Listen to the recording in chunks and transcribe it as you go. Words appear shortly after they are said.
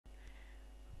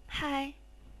Hi,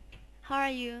 how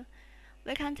are you?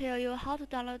 We can tell you how to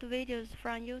download videos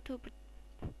from YouTube.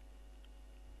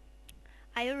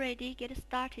 Are you ready? Get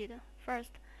started.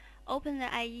 First, open the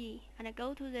IE and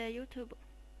go to the YouTube.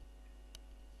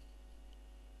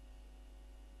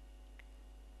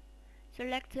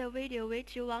 Select the video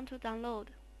which you want to download.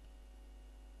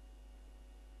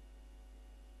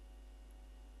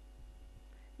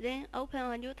 Then open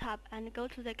a new tab and go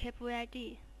to the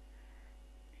KPID.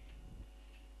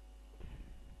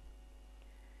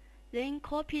 Then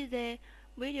copy the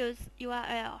video's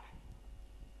URL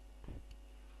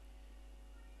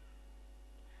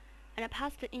and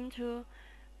paste it into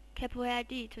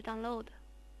KPID to download.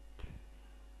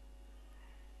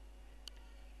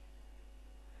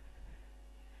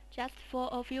 Just for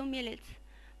a few minutes,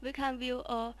 we can view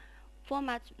a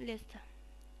format list.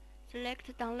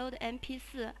 Select Download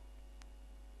MP4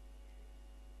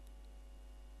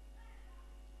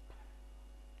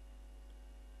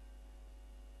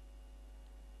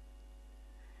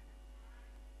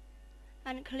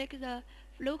 and click the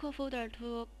local folder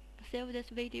to save this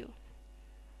video.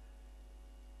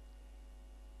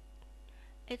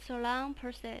 It's a long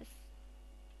process.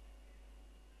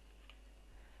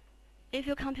 If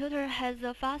your computer has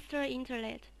a faster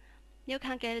internet, you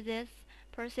can get this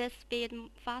process speed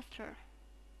faster.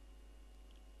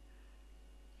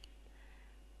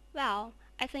 Well,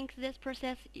 I think this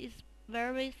process is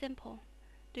very simple.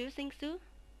 Do you think so?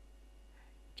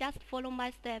 Just follow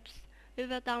my steps. We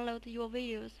will download your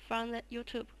videos from the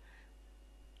YouTube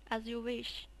as you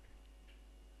wish.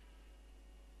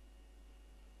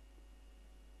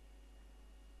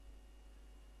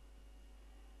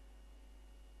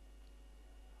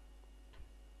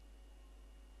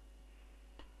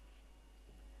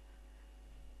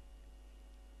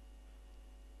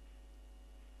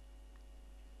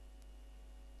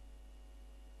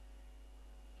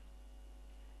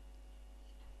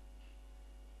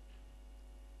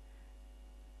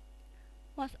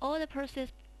 Once all the process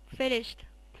finished,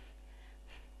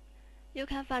 you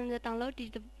can find the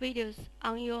downloaded videos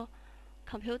on your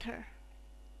computer.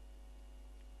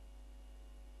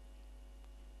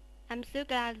 I'm so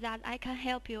glad that I can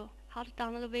help you how to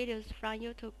download videos from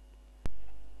YouTube.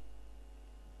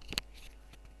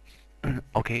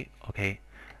 Okay.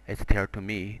 It's time to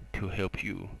me to help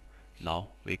you. Now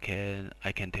I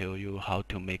can tell you how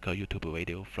to make a YouTube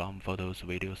video from photos,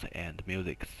 videos, and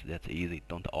music. That's easy.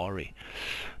 Don't worry.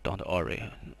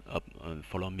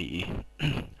 Follow me.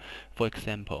 For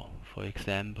example,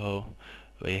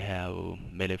 we have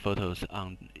many photos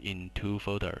in two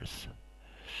folders.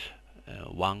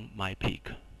 One my pic,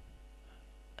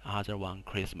 other one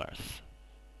Christmas.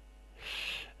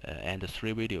 And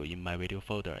three video in my video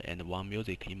folder and one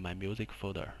music in my music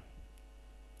folder.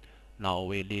 Now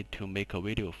we need to make a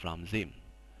video from them.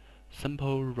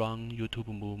 Simple run YouTube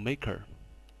Movie Maker.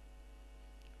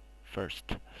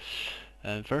 First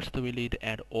we need to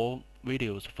add all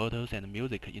videos, photos, and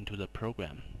music into the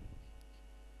program.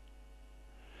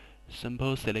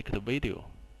 Simple select the video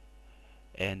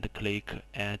and click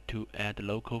Add to Add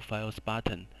Local Files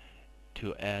button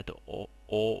to add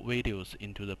all videos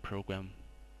into the program.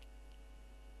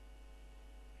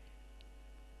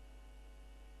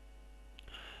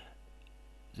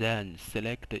 Then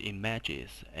select the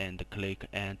images and click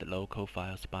Add Local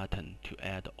Files button to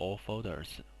add all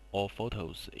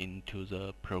photos into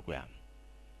the program.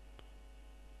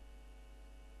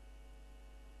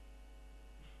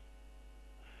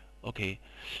 Okay,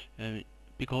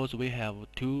 because we have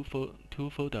two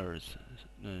folders,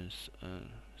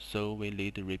 so we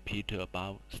need to repeat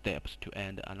above steps to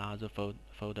add another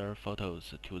folder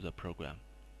photos to the program.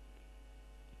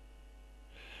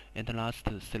 And last,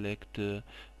 select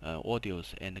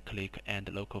audios and click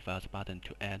Add Local Files button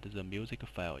to add the music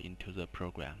file into the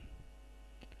program.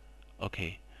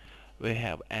 Okay, we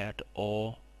have add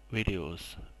all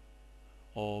videos,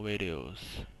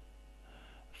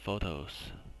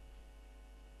 photos,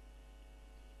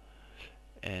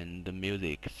 and the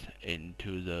music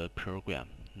into the program.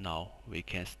 Now we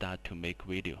can start to make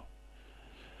video.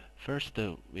 First,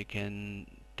 we can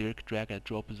drag and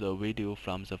drop the video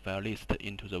from the file list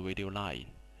into the video line.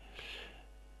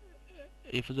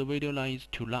 If the video line is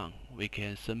too long, we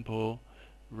can simply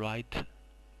right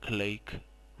click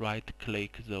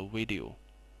the video.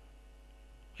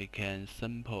 We can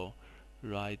simply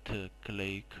right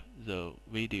click the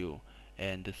video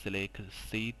and select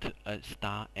Set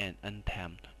Start and End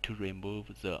Time to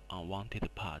remove the unwanted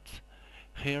parts.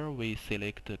 Here we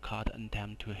select Cut End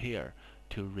Time to here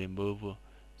to remove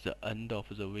the end of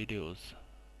the video's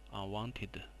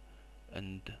unwanted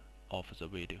end of the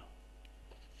video.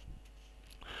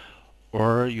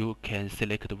 Or you can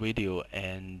select the video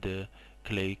and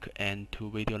click Add to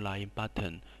Video Line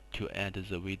button to add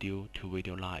the video to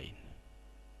video line.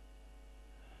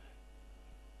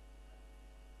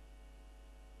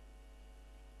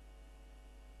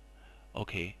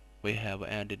 Okay, we have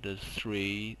added these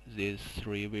three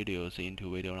videos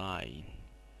into video line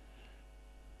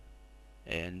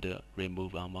and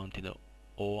remove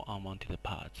all unwanted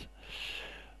parts.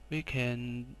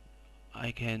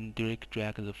 I can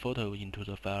drag the photo into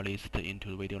the file list into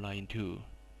the video line too,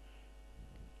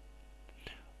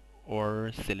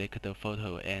 or select the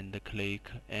photo and click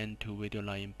Add to Video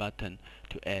Line button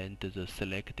to add the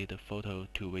selected photo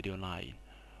to video line,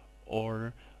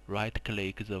 or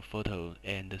right-click the photo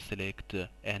and select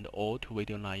Add All to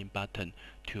Video Line button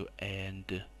to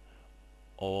add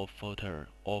all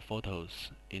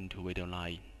photos into video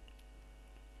line.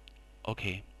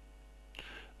 Okay,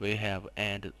 we have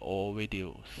added all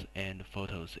videos and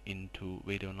photos into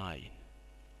video line.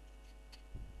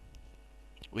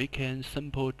 We can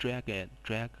simply drag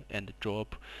and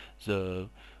drop the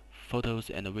photos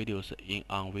and videos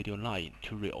on video line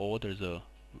to reorder the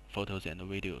photos and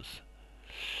videos.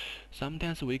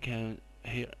 Sometimes we can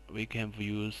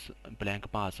use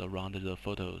blank bars around the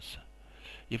photos.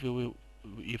 If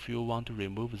you want to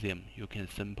remove them, you can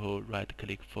simply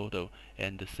right-click photo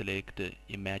and select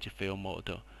image fill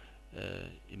mode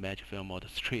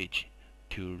stretch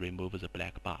to remove the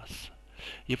black bars.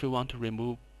 If you want to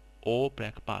remove all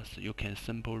black bars, you can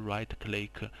simply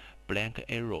right-click blank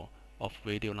arrow of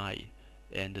video line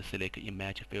and select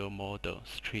image fill mode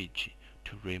stretch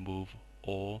to remove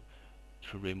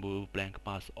blank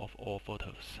bars of all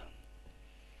photos.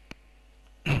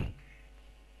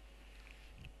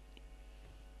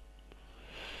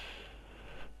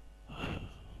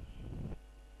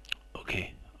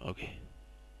 Okay, okay,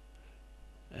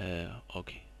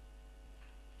 okay.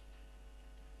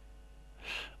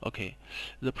 Okay,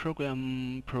 the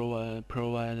program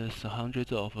provides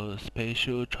hundreds of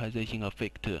special transition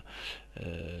effects.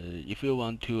 If you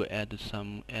want to add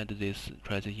this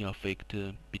transition effect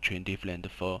between different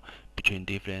photos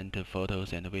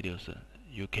and videos,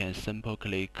 you can simply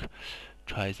click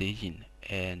transition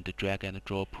and drag and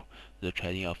drop the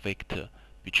transition effect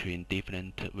between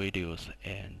different videos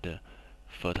and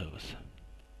photos.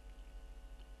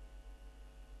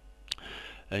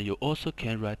 You also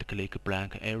can right-click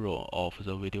blank arrow of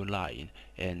the video line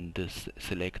and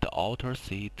select Auto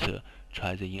Set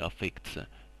Transition Effects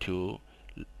to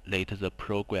let the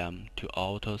program to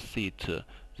auto set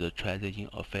the transition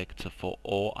effects for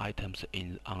all items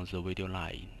on the video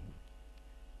line.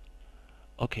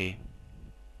 Okay,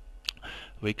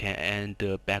 we can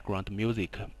add background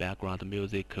music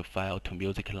file to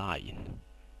music line.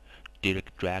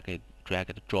 Drag and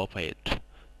drop it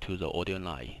to the audio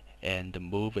line and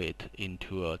move it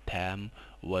into a time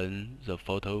when the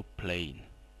photo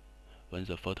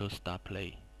start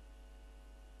playing.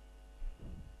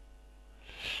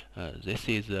 This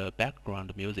is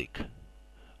background music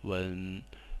when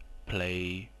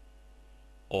play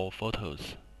all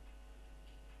photos.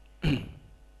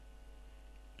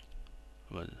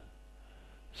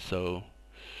 So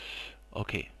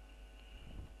okay,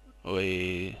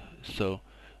 we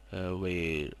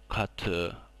cut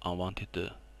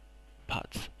unwanted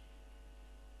parts.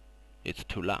 It's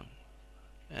too long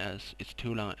as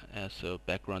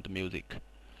background music.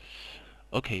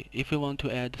 Okay, if you want to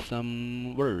add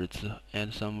some words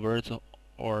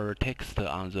or text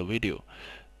on the video,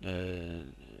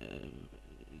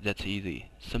 that's easy.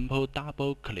 Simple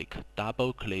double click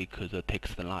the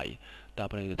text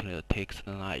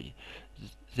line,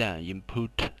 then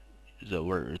input the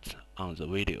words on the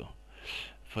video.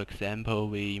 For example,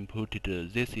 we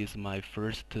inputted "This is my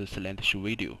first slideshow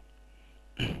video"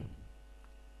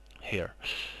 here.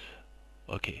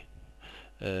 Okay,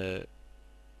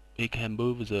 we can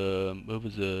move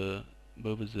the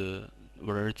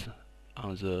words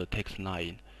on the text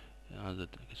line,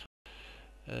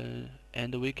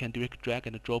 and we can drag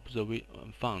and drop the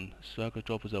font,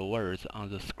 drop the words on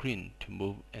the screen to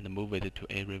move it to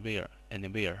anywhere.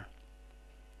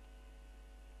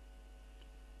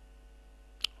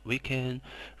 We can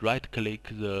right-click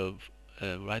the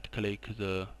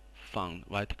font,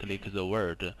 right-click the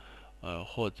word,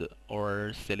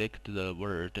 or select the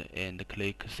word and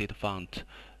click Set Font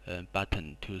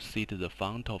button to set the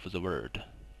font of the word.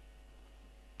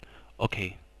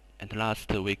 Okay, and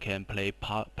last we can play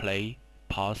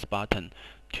pause button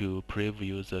to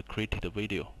preview the created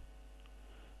video.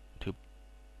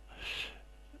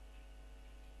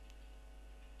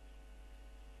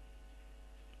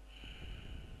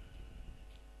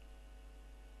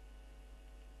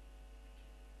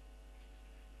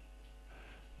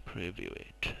 preview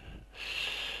it.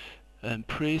 And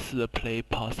press the play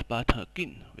pause button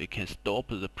again. We can stop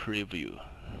the preview.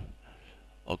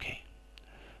 Okay,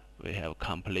 we have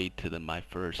completed my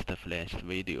first flash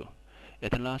video.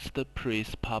 At last,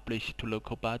 press publish to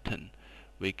local button.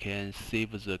 We can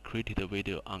save the created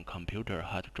video on computer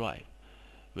hard drive.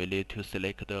 We need to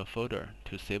select a folder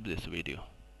to save this video.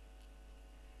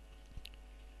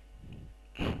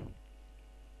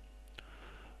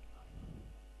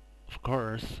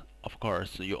 Of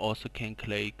course, you also can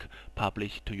click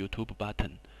Publish to YouTube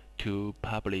button to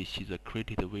publish the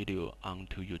created video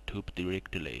onto YouTube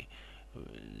directly.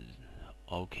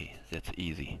 Okay, that's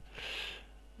easy.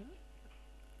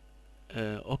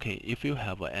 Okay, if you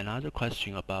have another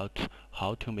question about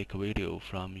how to make a video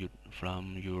from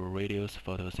your videos,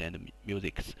 photos, and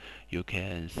musics, you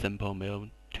can simple mail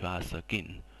to us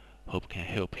again. Hope can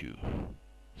help you.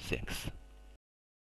 Thanks.